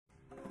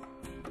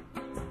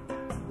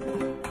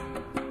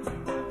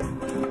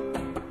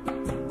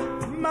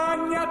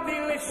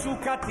Magnatele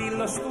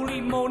sucatelo stu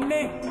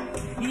limone,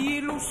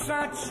 ilu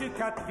sace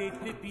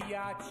catete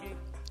piace.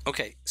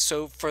 Okay,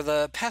 so for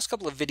the past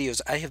couple of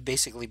videos, I have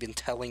basically been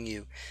telling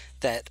you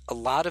that a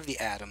lot of the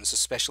atoms,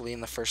 especially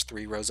in the first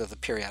 3 rows of the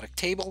periodic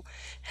table,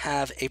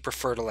 have a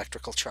preferred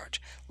electrical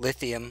charge.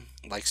 Lithium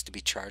likes to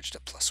be charged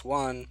at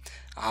 +1,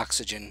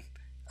 oxygen,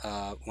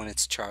 when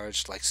it's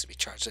charged, likes to be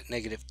charged at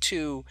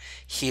 -2,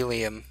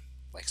 helium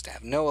likes to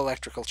have no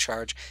electrical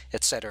charge,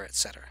 etc.,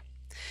 etc.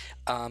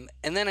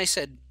 And then I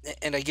said,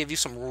 and I gave you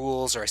some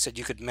rules, or I said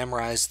you could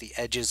memorize the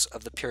edges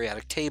of the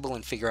periodic table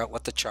and figure out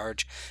what the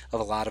charge of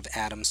a lot of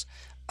atoms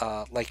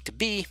like to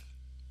be.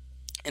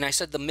 And I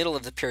said the middle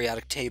of the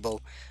periodic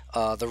table,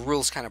 the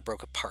rules kind of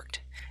broke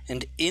apart.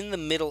 And in the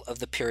middle of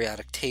the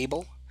periodic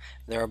table,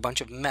 there are a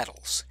bunch of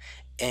metals.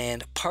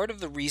 And part of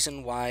the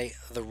reason why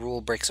the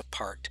rule breaks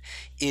apart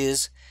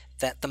is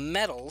that the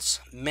metals,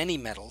 many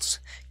metals,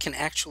 can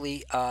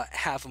actually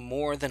have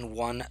more than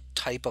one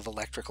type of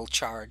electrical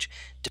charge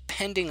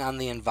depending on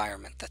the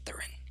environment that they're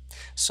in.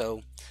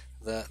 So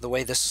the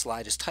way this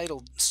slide is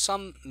titled,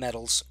 some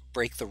metals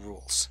break the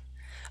rules.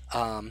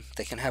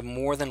 They can have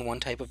more than one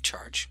type of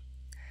charge.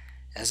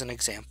 As an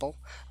example,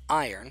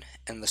 iron,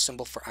 and the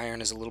symbol for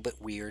iron is a little bit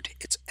weird,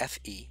 it's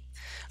Fe.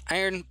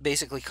 Iron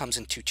basically comes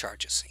in 2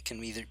 charges. It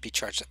can either be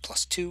charged at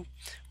 +2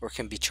 or it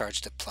can be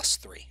charged at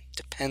 +3.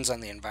 Depends on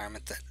the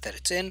environment that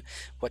it's in,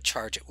 what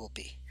charge it will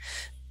be.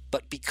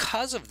 But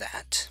because of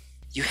that,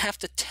 you have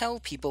to tell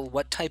people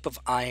what type of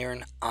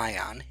iron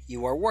ion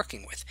you are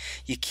working with.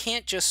 You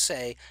can't just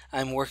say,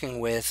 I'm working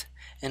with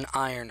an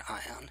iron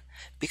ion,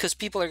 because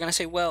people are going to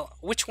say, well,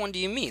 which one do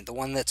you mean? The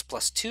one that's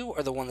 +2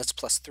 or the one that's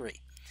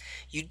 +3?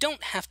 You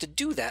don't have to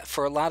do that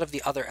for a lot of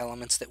the other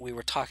elements that we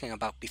were talking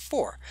about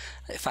before.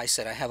 If I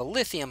said I have a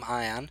lithium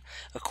ion,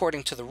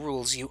 according to the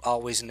rules, you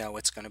always know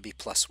it's going to be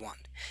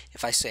 +1.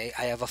 If I say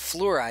I have a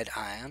fluoride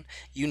ion,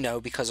 you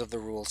know because of the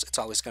rules it's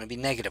always going to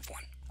be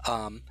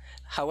 -1.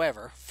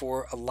 However,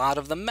 for a lot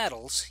of the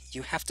metals,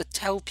 you have to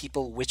tell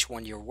people which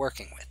one you're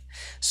working with.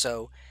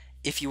 So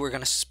if you were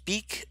going to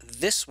speak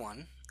this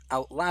one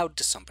out loud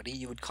to somebody,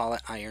 you would call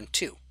it iron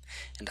 2.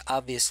 And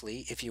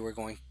obviously, if you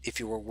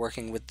were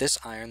working with this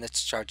iron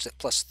that's charged at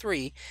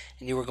 +3,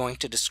 and you were going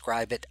to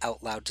describe it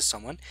out loud to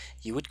someone,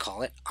 you would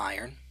call it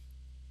iron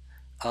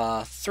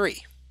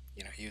 3.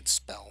 You know, you'd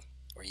spell,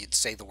 or you'd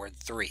say the word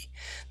 3.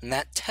 And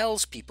that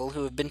tells people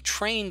who have been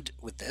trained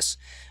with this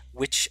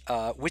which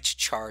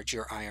charge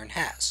your iron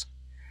has.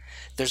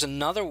 There's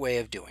another way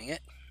of doing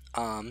it,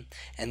 and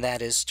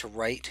that is to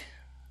write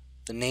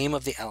the name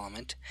of the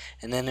element,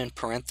 and then in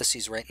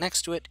parentheses right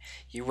next to it,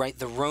 you write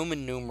the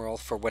Roman numeral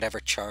for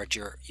whatever charge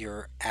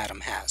your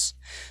atom has.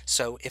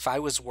 So if I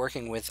was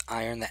working with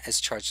iron that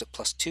is charged at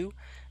 +2,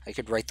 I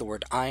could write the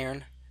word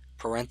iron,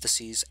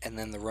 parentheses, and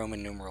then the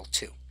Roman numeral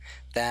 2.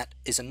 That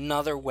is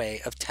another way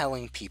of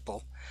telling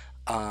people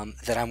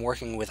that I'm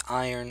working with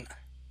iron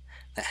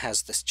that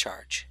has this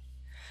charge.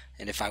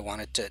 And if I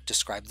wanted to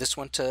describe this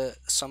one to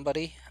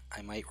somebody,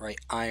 I might write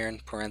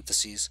iron,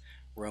 parentheses,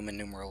 Roman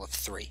numeral of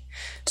 3.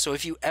 So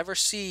if you ever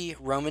see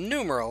Roman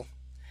numeral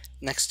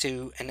next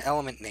to an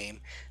element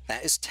name,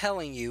 that is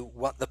telling you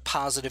what the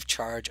positive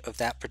charge of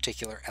that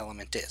particular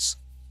element is.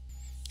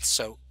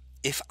 So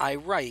if I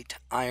write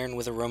iron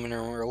with a Roman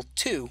numeral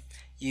 2,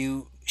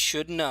 you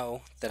should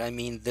know that I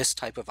mean this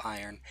type of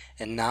iron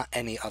and not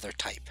any other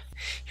type.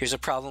 Here's a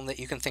problem that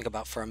you can think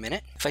about for a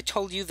minute. If I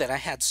told you that I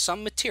had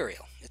some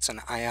material, it's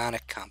an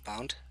ionic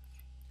compound,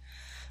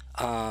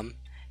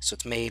 so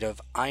it's made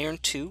of iron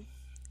 2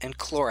 and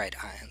chloride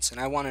ions, and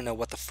I want to know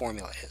what the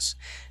formula is.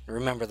 And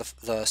remember,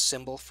 the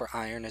symbol for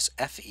iron is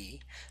Fe,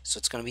 so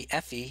it's going to be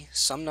Fe,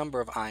 some number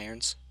of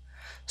irons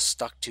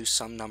stuck to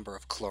some number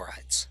of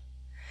chlorides.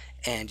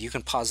 And you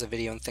can pause the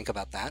video and think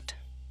about that.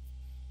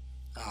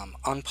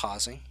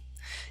 Unpausing.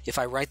 If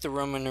I write the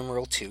Roman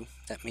numeral 2,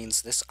 that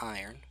means this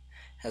iron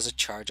has a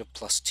charge of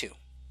 +2.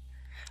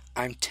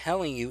 I'm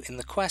telling you in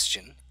the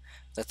question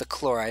that the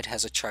chloride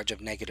has a charge of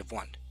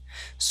 -1.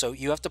 So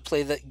you have to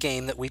play the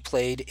game that we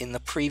played in the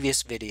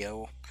previous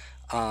video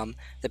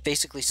that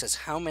basically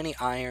says how many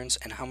irons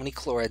and how many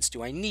chlorides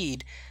do I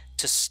need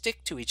to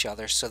stick to each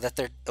other so that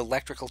their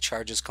electrical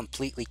charges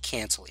completely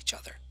cancel each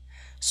other.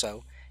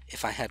 So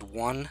if I had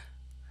one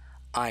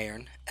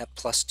iron at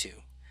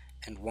 +2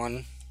 and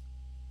one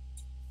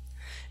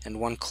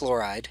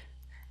chloride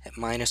at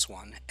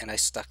 -1, and I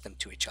stuck them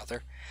to each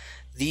other,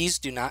 these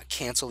do not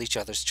cancel each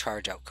other's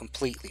charge out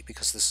completely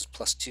because this is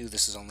 +2,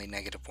 this is only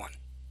 -1.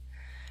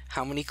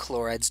 How many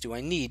chlorides do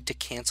I need to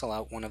cancel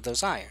out one of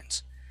those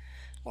irons?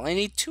 Well, I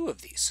need 2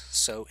 of these.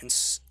 So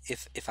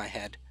if I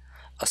had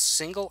a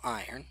single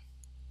iron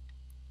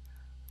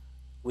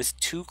with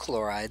 2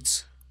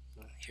 chlorides,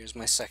 here's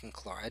my second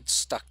chloride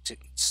stuck to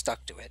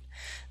it,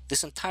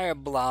 this entire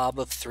blob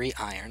of 3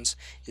 irons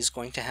is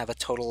going to have a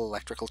total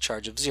electrical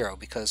charge of 0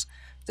 because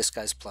this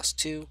guy's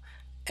 +2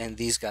 and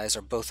these guys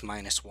are both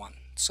 -1.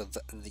 So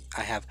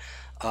I have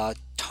a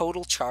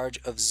total charge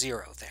of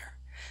 0 there.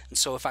 And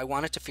so if I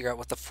wanted to figure out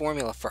what the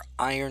formula for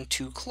iron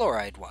 2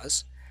 chloride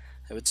was,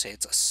 I would say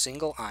it's a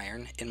single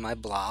iron in my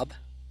blob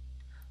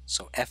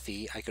So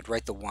Fe, I could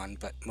write the 1,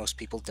 but most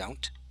people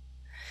don't.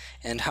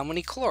 And how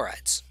many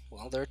chlorides?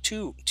 Well, there are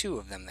two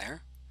of them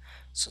there,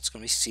 so it's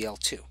going to be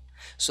Cl2.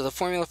 So the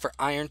formula for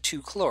iron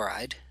 2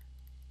 chloride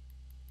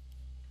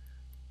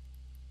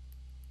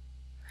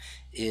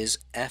is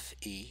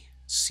FeCl2.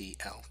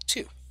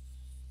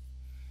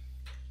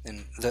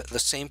 And the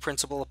same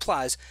principle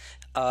applies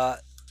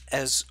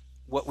as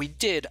what we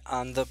did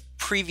on the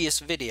previous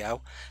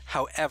video.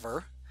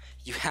 However,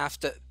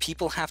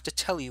 people have to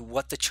tell you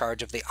what the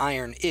charge of the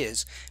iron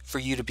is for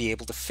you to be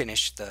able to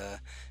finish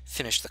the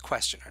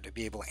question, or to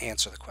be able to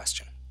answer the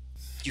question.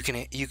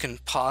 You can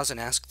pause and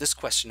ask this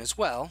question as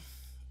well.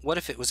 What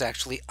if it was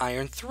actually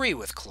iron 3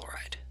 with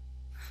chloride?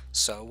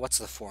 So what's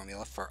the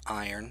formula for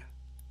iron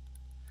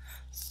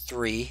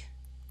 3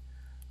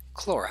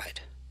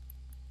 chloride?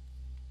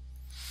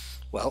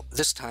 Well,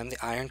 this time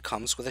the iron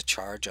comes with a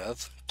charge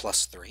of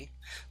 +3.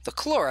 The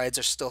chlorides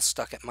are still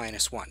stuck at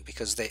 -1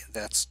 because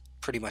that's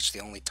pretty much the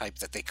only type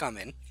that they come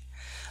in.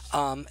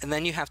 And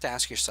then you have to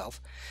ask yourself,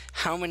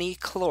 how many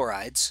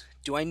chlorides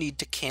do I need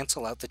to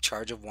cancel out the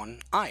charge of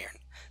one iron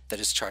that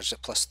is charged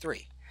at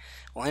 +3?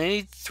 Well, I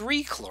need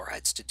 3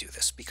 chlorides to do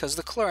this because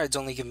the chlorides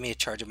only give me a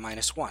charge of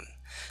 -1.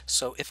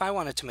 So if I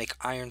wanted to make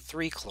iron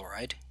 3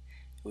 chloride,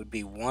 it would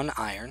be 1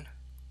 iron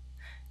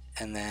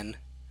and then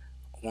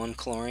 1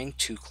 chlorine,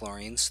 2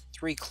 chlorines,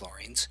 3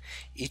 chlorines,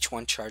 each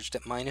one charged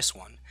at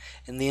 -1,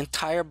 and the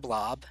entire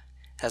blob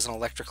has an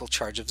electrical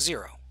charge of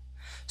 0.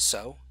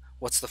 So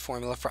what's the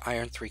formula for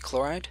iron 3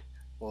 chloride?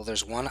 Well,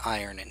 there's 1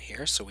 iron in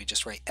here, so we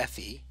just write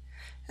Fe,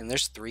 and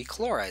there's 3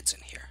 chlorides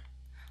in here,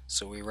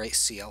 so we write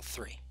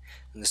Cl3.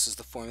 And this is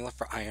the formula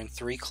for iron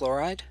 3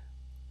 chloride.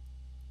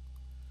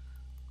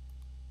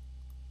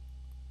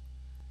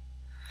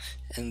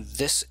 And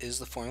this is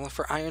the formula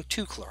for iron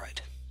 2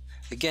 chloride.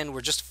 Again,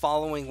 we're just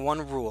following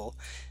one rule,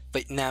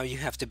 but now you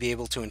have to be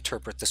able to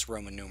interpret this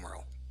Roman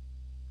numeral.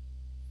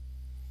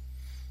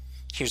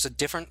 Here's a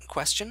different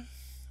question,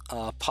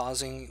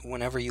 pausing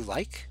whenever you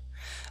like.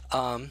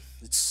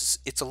 It's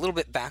a little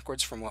bit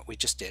backwards from what we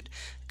just did.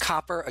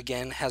 Copper,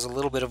 again, has a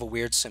little bit of a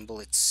weird symbol.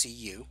 It's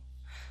Cu.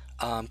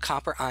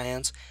 Copper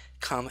ions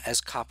come as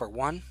copper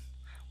 1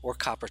 or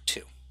copper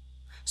 2.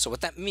 So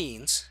what that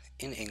means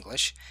in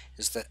English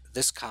is that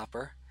this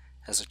copper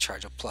has a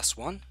charge of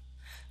 +1.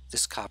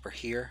 This copper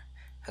here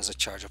has a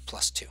charge of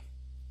 +2.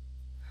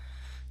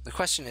 The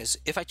question is,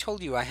 if I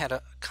told you I had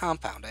a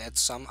compound, I had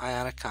some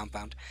ionic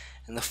compound,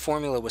 and the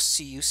formula was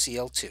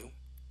CuCl2,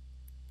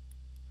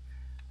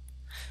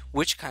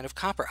 which kind of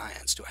copper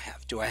ions do I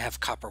have? Do I have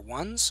copper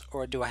 1s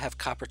or do I have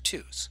copper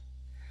 2s?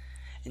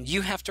 And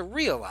you have to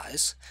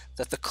realize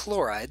that the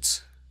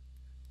chlorides,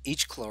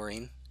 each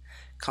chlorine,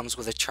 comes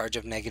with a charge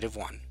of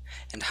 -1.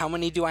 And how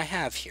many do I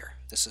have here?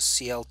 This is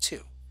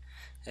Cl2.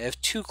 I have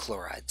 2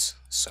 chlorides,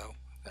 so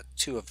I've got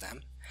 2 of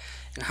them.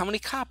 And how many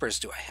coppers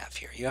do I have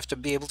here? You have to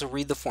be able to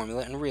read the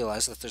formula and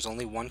realize that there's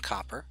only 1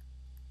 copper.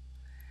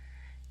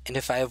 And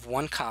if I have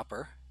 1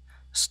 copper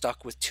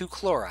stuck with 2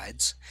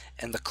 chlorides,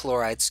 and the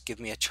chlorides give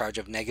me a charge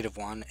of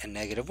 -1 and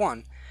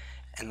 -1,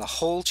 and the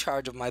whole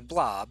charge of my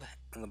blob,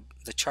 and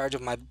the charge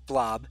of my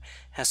blob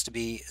has to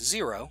be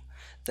 0,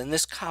 then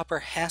this copper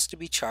has to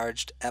be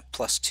charged at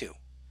 +2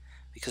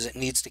 because it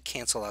needs to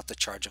cancel out the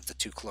charge of the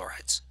 2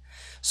 chlorides.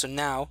 So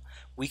now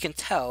we can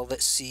tell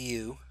that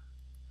CuCl2,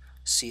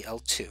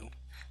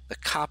 the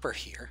copper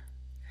here,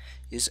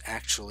 is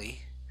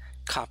actually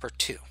copper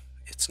 2.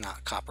 It's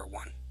not copper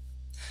 1.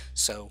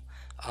 So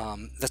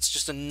that's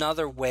just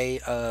another way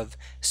of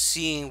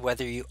seeing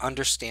whether you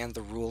understand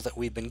the rule that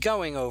we've been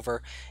going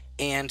over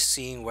and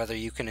seeing whether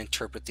you can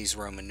interpret these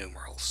Roman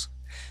numerals.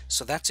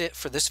 So that's it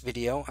for this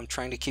video. I'm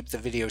trying to keep the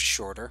videos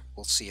shorter.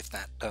 We'll see if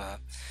that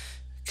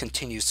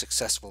continues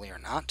successfully or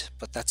not,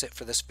 but that's it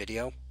for this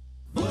video.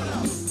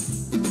 1,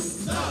 2,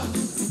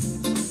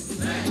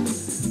 3,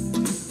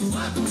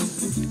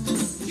 4.